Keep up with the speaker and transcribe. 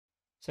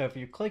So if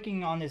you're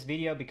clicking on this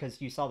video because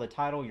you saw the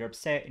title, you're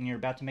upset, and you're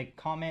about to make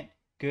a comment,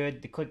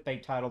 good, the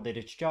clickbait title did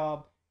its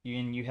job,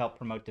 and you helped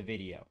promote the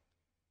video.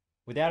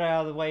 With that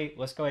out of the way,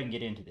 let's go ahead and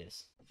get into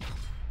this.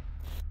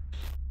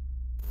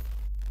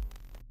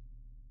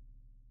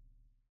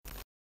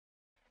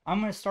 I'm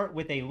going to start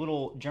with a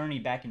little journey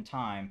back in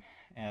time,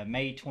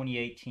 May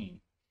 2018.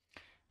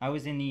 I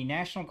was in the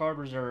National Guard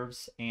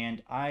Reserves,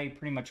 and I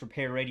pretty much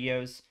repaired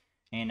radios,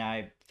 and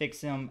I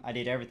fixed them. I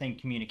did everything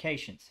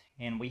communications,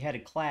 and we had a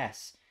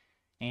class,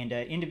 and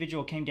an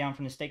individual came down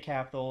from the state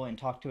capitol and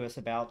talked to us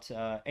about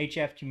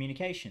HF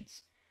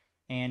communications.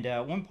 And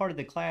one part of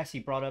the class, he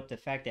brought up the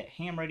fact that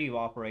ham radio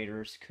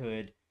operators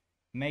could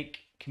make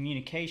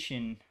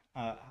communication,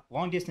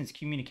 long distance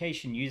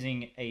communication,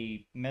 using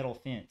a metal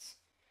fence.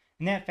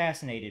 And that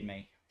fascinated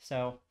me.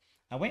 So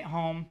I went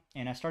home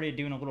and I started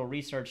doing a little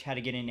research how to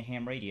get into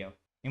ham radio.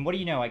 And what do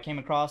you know, I came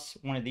across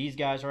one of these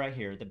guys right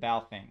here, the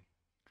Baofeng.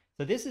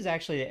 So this is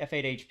actually the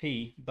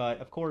F8HP,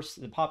 but of course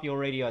the popular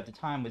radio at the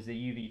time was the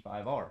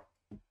UV5R.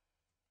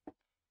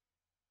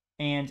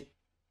 And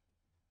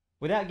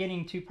without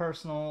getting too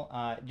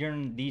personal,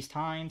 during these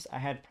times, I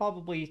had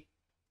probably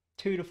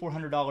 $200 to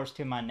 $400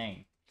 to my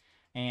name.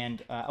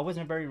 And I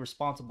wasn't a very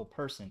responsible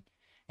person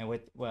and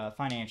with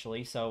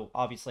financially, so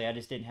obviously I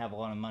just didn't have a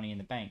lot of money in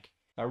the bank.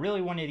 I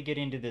really wanted to get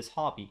into this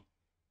hobby.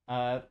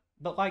 But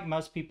like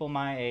most people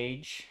my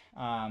age,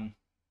 I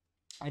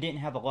didn't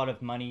have a lot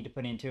of money to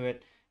put into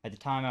it. At the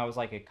time, I was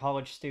like a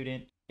college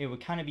student. It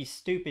would kind of be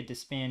stupid to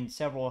spend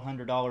several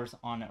 $100s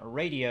on a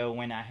radio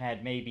when I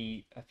had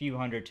maybe a few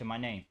hundred to my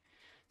name.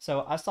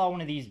 So I saw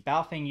one of these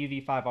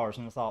Baofeng UV5Rs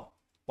and I thought,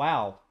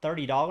 wow,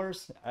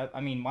 $30?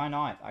 I mean, why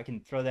not? I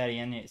can throw that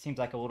in. It seems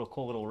like a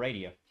cool little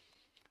radio.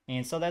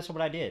 And so that's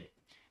what I did.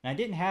 And I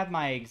didn't have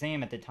my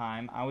exam at the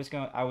time. I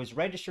was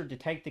registered to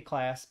take the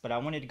class, but I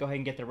wanted to go ahead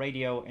and get the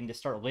radio and to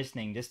start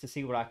listening just to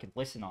see what I could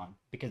listen on,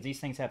 because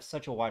these things have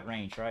such a wide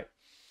range, right?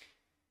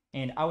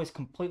 And I was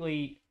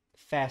completely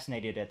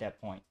fascinated at that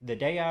point. The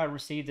day I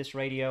received this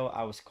radio,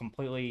 I was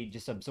completely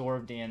just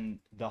absorbed in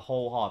the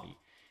whole hobby.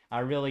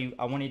 I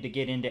wanted to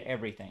get into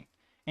everything.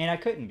 And I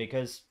couldn't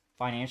because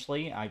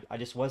financially, I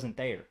just wasn't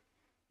there.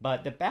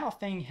 But the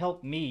Baofeng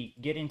helped me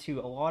get into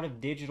a lot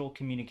of digital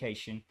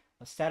communication,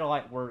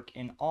 satellite work,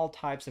 and all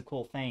types of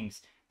cool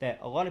things that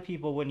a lot of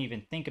people wouldn't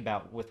even think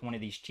about with one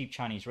of these cheap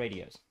Chinese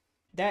radios.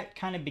 That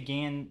kind of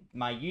began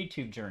my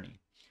YouTube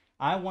journey.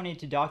 I wanted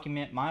to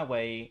document my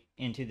way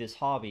into this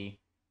hobby,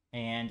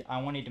 and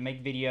I wanted to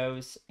make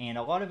videos, and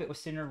a lot of it was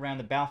centered around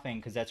the Baofeng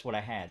because that's what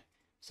I had.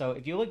 So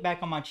if you look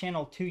back on my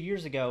channel 2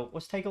 years ago,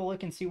 let's take a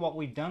look and see what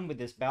we've done with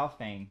this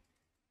Baofeng,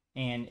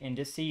 and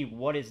just see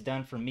what it's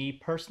done for me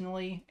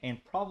personally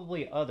and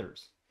probably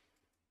others.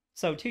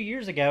 So 2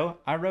 years ago,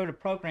 I wrote a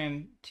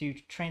program to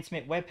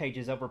transmit web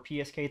pages over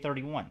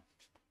PSK31.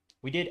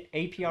 We did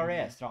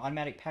APRS, the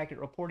automatic packet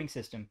reporting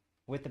system,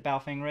 with the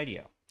Baofeng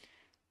radio.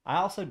 I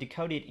also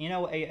decoded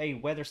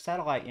NOAA weather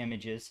satellite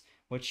images,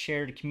 which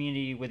shared a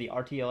community with the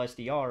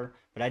RTL-SDR,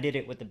 but I did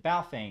it with the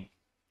Baofeng.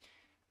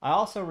 I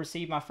also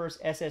received my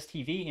first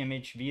SSTV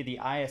image via the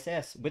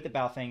ISS with the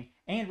Baofeng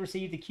and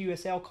received the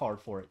QSL card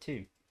for it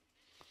too.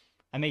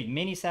 I made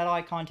many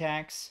satellite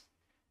contacts,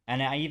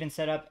 and I even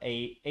set up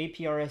a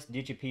APRS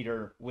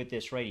digipeater with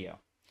this radio.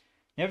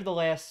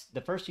 Nevertheless,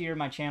 the first year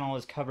my channel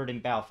is covered in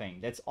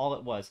Baofeng. That's all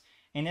it was,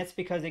 and that's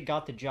because it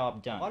got the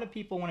job done. A lot of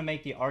people want to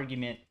make the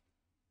argument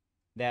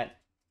that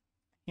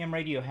ham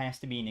radio has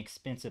to be an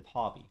expensive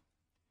hobby.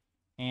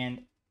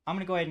 And I'm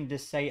going to go ahead and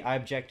just say I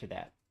object to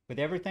that. With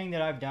everything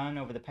that I've done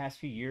over the past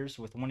few years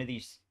with one of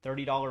these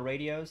 $30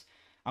 radios,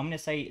 I'm going to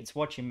say it's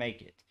what you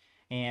make it.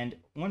 And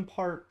one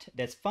part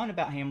that's fun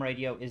about ham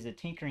radio is the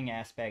tinkering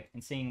aspect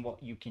and seeing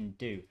what you can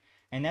do.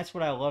 And that's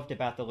what I loved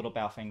about the little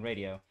Baofeng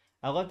radio.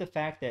 I love the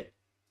fact that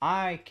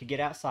I could get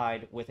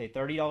outside with a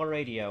 $30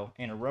 radio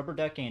and a rubber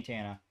duck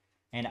antenna,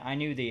 and I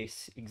knew the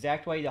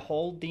exact way to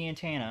hold the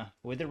antenna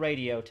with the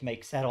radio to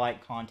make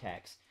satellite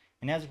contacts.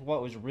 And that's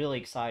what was really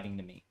exciting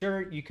to me.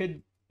 Sure, you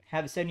could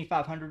have a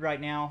 7500 right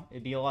now.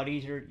 It'd be a lot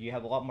easier. You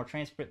have a lot more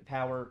transmit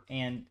power,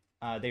 and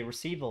they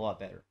receive a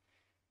lot better.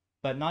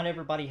 But not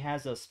everybody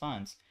has those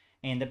funds.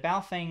 And the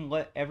Baofeng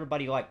let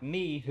everybody like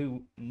me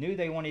who knew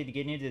they wanted to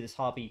get into this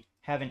hobby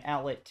have an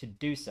outlet to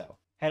do so.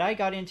 Had I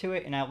got into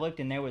it and I looked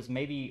and there was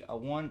maybe a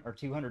 $100 or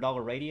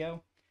 $200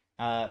 radio,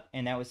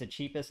 and that was the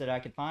cheapest that I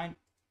could find,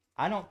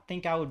 I don't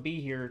think I would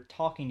be here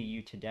talking to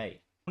you today.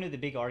 One of the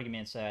big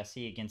arguments that I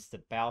see against the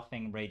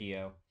Baofeng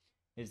radio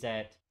is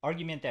that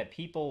argument that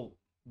people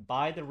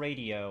buy the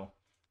radio,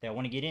 that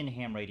want to get into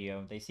ham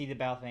radio, they see the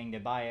Baofeng, they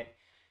buy it,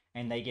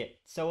 and they get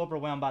so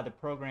overwhelmed by the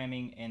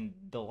programming and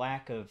the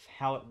lack of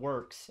how it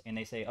works, and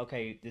they say,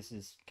 okay, this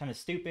is kind of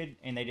stupid,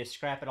 and they just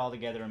scrap it all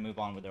together and move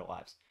on with their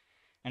lives.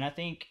 And I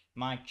think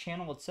my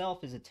channel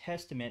itself is a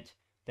testament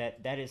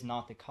that that is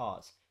not the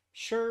cause.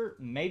 Sure,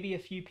 maybe a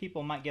few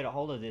people might get a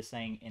hold of this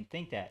thing and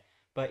think that,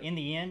 but in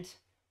the end,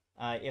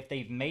 if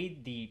they've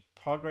made the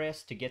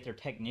progress to get their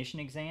technician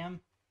exam,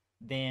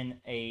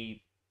 then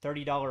a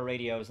 $30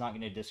 radio is not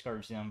going to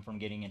discourage them from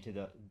getting into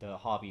the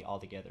hobby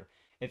altogether.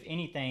 If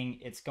anything,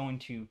 it's going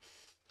to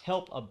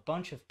help a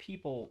bunch of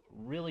people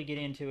really get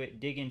into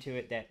it, dig into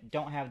it, that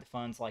don't have the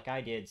funds like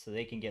I did, so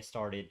they can get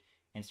started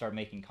and start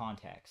making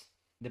contacts.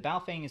 The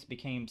Baofeng has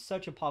become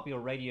such a popular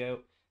radio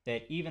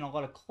that even a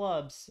lot of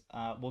clubs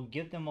will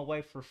give them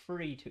away for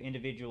free to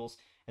individuals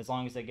as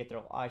long as they get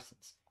their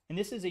license. And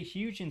this is a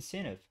huge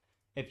incentive.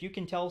 If you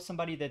can tell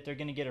somebody that they're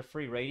going to get a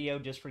free radio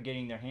just for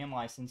getting their ham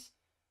license,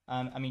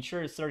 I mean,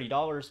 sure, it's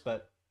 $30,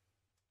 but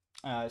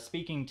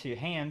speaking to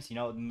hams, you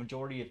know, the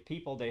majority of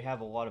people, they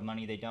have a lot of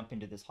money they dump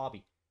into this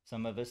hobby.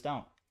 Some of us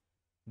don't.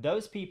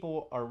 Those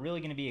people are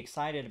really going to be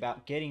excited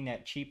about getting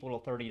that cheap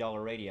little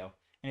 $30 radio,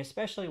 and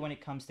especially when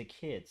it comes to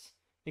kids,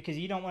 because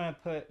you don't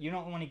want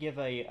to give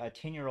a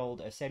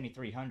 10-year-old a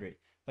 7300,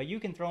 but you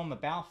can throw him a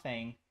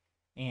Baofeng,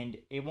 and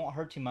it won't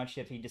hurt too much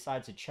if he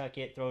decides to chuck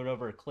it, throw it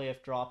over a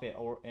cliff, drop it,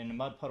 or in a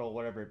mud puddle,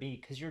 whatever it be,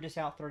 because you're just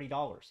out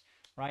 $30,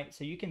 right?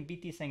 So you can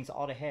beat these things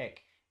all to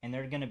heck, and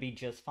they're going to be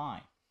just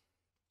fine.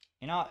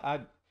 And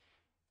I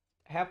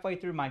halfway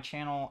through my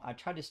channel, I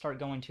tried to start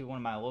going to one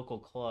of my local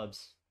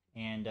clubs,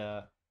 and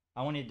I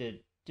wanted to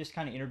just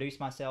kind of introduce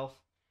myself,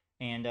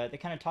 and they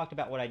kind of talked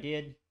about what I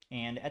did.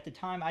 And at the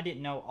time, I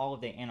didn't know all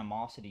of the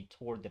animosity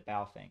toward the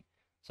Baofeng.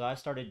 So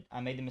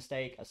I made the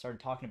mistake. I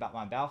started talking about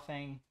my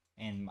Baofeng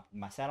and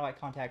my satellite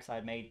contacts I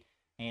had made,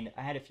 and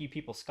I had a few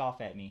people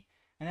scoff at me.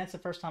 And that's the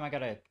first time I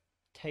got a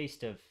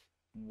taste of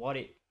what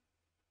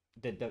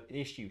the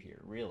issue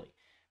here, really.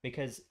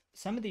 Because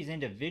some of these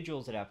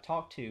individuals that I've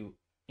talked to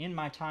in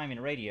my time in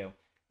radio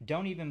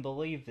don't even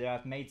believe that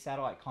I've made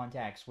satellite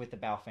contacts with the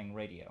Baofeng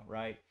radio,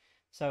 right?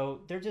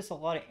 So there's just a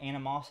lot of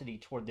animosity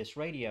toward this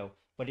radio,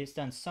 but it's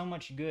done so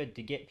much good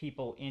to get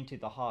people into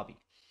the hobby.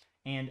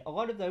 And a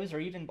lot of those are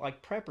even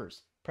like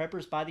preppers.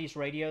 Preppers buy these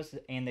radios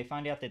and they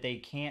find out that they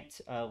can't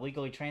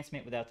legally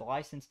transmit without the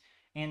license.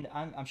 And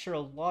I'm sure a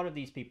lot of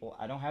these people,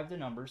 I don't have the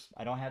numbers,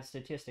 I don't have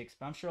statistics,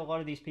 but I'm sure a lot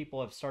of these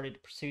people have started to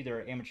pursue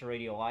their amateur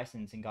radio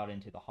license and got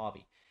into the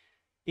hobby.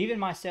 Even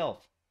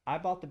myself, I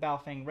bought the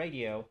Baofeng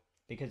radio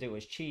because it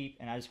was cheap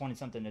and I just wanted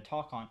something to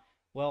talk on.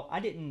 Well, I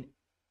didn't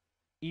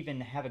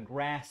even have a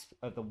grasp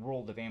of the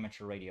world of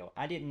amateur radio.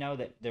 I didn't know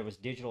that there was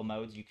digital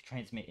modes. You could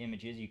transmit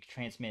images, you could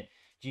transmit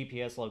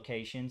GPS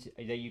locations,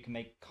 that you can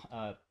make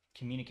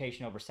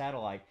communication over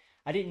satellite.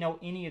 I didn't know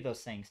any of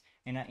those things,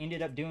 and I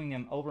ended up doing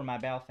them over my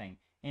Baofeng.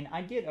 And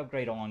I did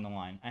upgrade along the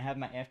line. I have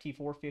my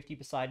FT450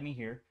 beside me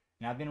here,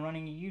 and I've been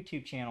running a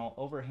YouTube channel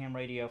over ham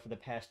radio for the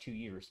past 2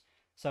 years.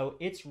 So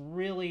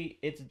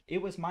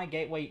it was my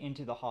gateway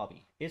into the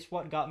hobby. It's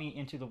what got me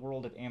into the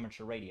world of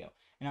amateur radio.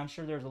 And I'm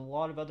sure there's a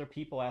lot of other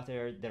people out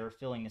there that are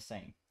feeling the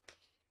same.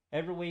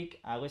 Every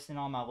week, I listen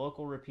on my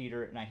local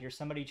repeater and I hear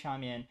somebody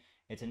chime in.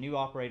 It's a new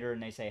operator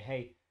and they say,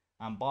 hey,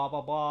 I'm blah,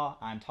 blah, blah.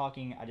 I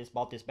just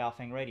bought this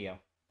Baofeng radio.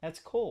 That's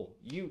cool.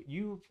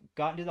 You've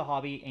gotten to the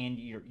hobby and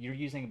you're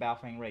using a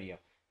Baofeng radio.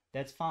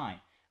 That's fine.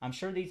 I'm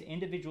sure these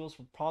individuals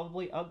will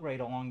probably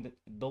upgrade along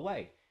the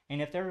way.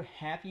 And if they're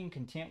happy and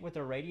content with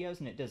their radios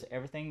and it does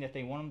everything that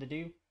they want them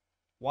to do,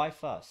 why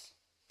fuss?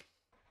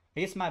 I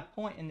guess my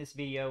point in this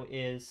video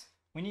is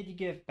we need to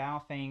give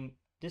Baofeng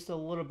just a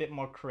little bit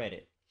more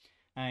credit.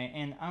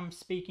 And I'm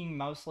speaking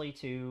mostly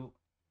to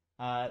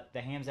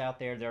the hams out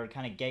there that are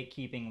kind of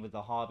gatekeeping with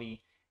the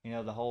hobby. You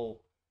know, the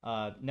whole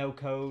no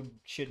code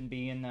shouldn't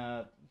be in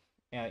the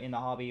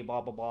hobby,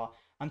 blah, blah, blah.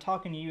 I'm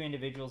talking to you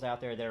individuals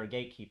out there that are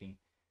gatekeeping.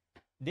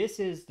 This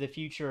is the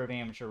future of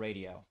amateur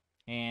radio.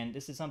 And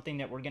this is something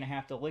that we're going to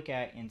have to look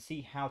at and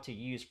see how to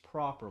use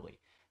properly.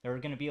 There are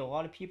going to be a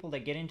lot of people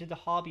that get into the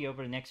hobby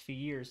over the next few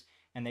years,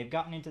 and they've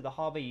gotten into the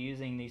hobby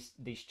using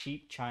these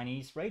cheap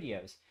Chinese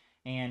radios.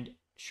 And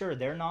sure,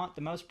 they're not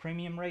the most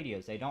premium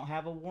radios. They don't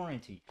have a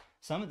warranty.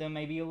 Some of them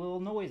may be a little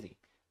noisy.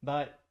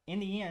 But in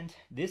the end,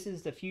 this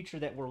is the future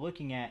that we're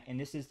looking at, and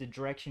this is the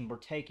direction we're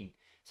taking.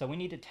 So we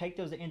need to take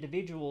those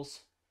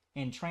individuals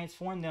and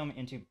transform them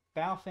into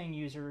Baofeng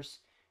users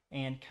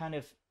and kind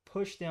of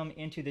push them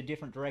into the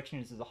different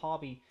directions of the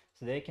hobby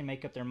so they can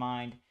make up their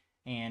mind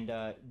and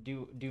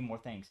do more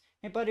things.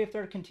 But if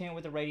they're content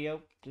with the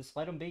radio, just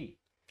let them be.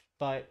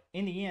 But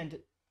in the end,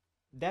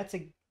 that's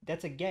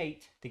a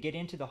gate to get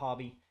into the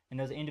hobby, and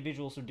those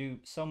individuals will do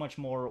so much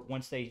more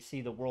once they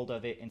see the world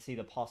of it and see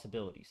the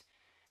possibilities.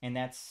 And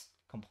that's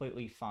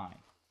completely fine.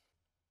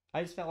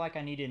 I just felt like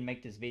I needed to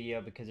make this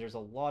video because there's a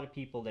lot of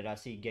people that I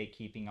see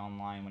gatekeeping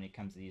online when it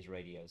comes to these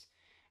radios.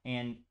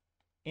 And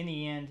in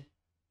the end,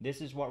 this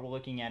is what we're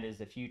looking at as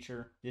the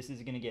future. This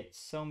is going to get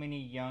so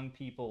many young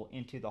people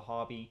into the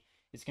hobby.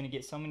 It's going to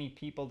get so many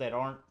people that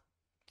aren't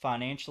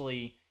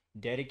financially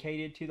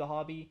dedicated to the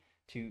hobby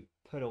to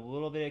put a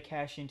little bit of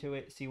cash into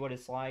it, see what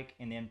it's like,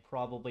 and then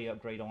probably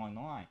upgrade along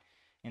the line.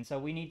 And so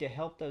we need to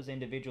help those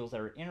individuals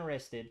that are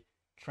interested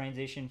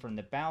transition from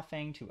the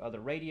Baofeng to other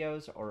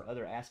radios or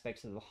other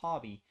aspects of the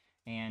hobby,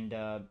 and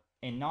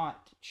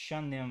not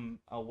shun them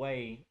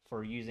away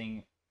for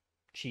using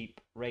cheap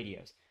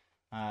radios.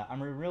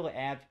 I'm a real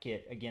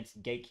advocate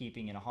against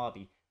gatekeeping in a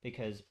hobby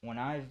because when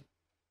I've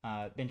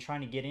been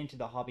trying to get into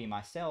the hobby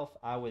myself,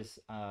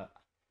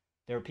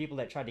 there were people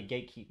that tried to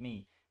gatekeep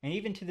me. And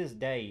even to this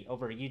day,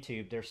 over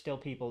YouTube, there's still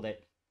people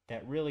that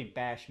really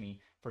bash me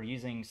for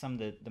using some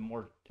of the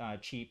more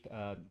cheap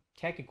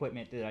tech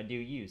equipment that I do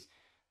use.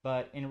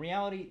 But in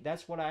reality,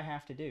 that's what I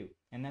have to do,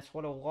 and that's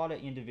what a lot of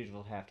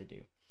individuals have to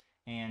do.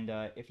 And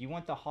if you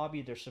want the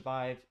hobby to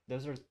survive,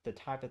 those are the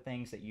type of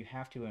things that you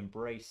have to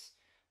embrace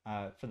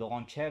for the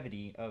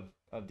longevity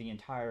of the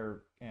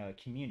entire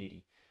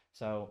community.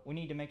 So we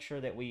need to make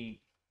sure that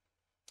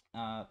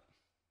uh,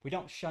 we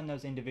don't shun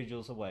those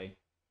individuals away.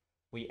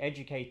 We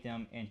educate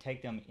them and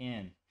take them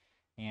in,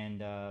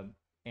 and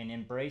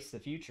embrace the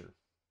future.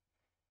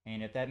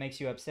 And if that makes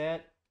you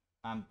upset,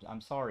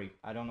 I'm sorry.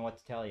 I don't know what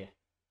to tell you.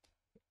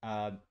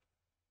 Uh,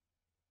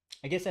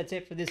 I guess that's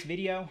it for this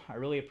video. I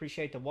really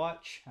appreciate the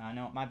watch. I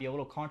know it might be a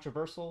little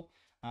controversial.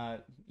 Uh,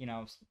 you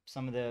know,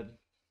 some of the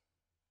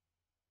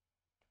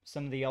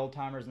old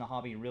timers in the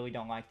hobby really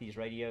don't like these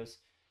radios.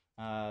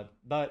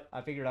 But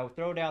I figured I would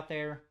throw it out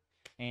there,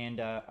 and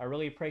I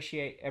really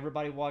appreciate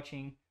everybody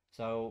watching.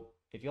 So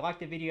if you like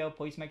the video,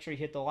 please make sure you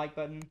hit the like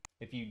button.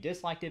 If you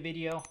dislike the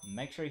video,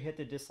 make sure you hit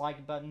the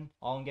dislike button.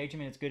 All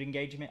engagement is good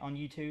engagement on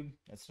YouTube.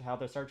 That's how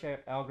the search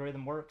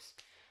algorithm works.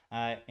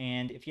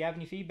 And if you have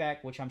any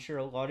feedback, which I'm sure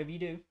a lot of you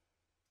do,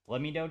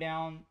 let me know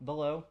down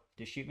below.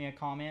 Just shoot me a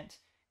comment,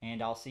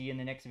 and I'll see you in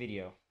the next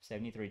video.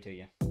 73 to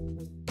you.